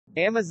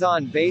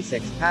Amazon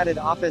Basics padded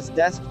office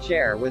desk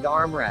chair with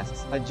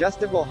armrests,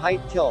 adjustable height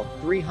tilt,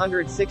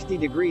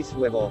 360-degree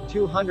swivel,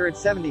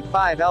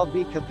 275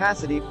 lb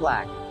capacity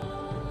black.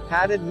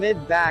 Padded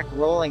mid-back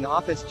rolling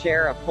office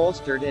chair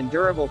upholstered in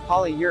durable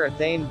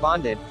polyurethane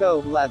bonded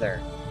faux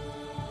leather.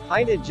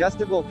 Height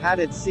adjustable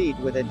padded seat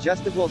with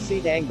adjustable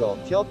seat angle,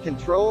 tilt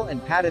control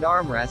and padded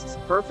armrests,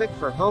 perfect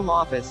for home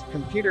office,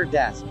 computer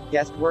desk,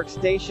 guest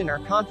workstation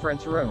or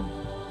conference room.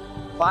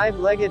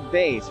 5-legged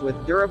base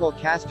with durable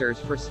casters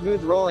for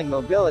smooth rolling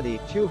mobility,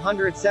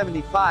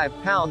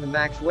 275-pound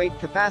max weight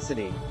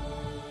capacity.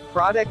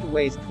 Product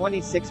weighs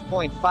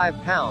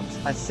 26.5 pounds,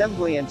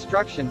 assembly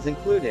instructions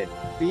included.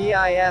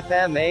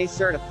 BIFMA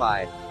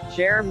Certified.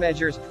 Chair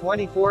measures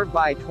 24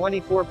 by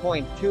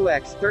 24.2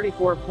 x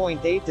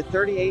 34.8 to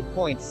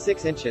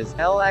 38.6 inches,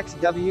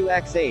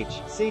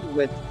 LxWxH, seat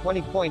width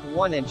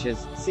 20.1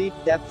 inches, seat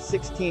depth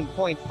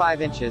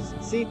 16.5 inches,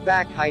 seat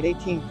back height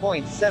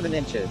 18.7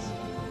 inches.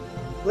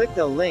 Click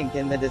the link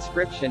in the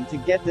description to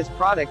get this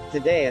product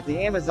today at the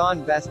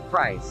Amazon best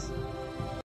price.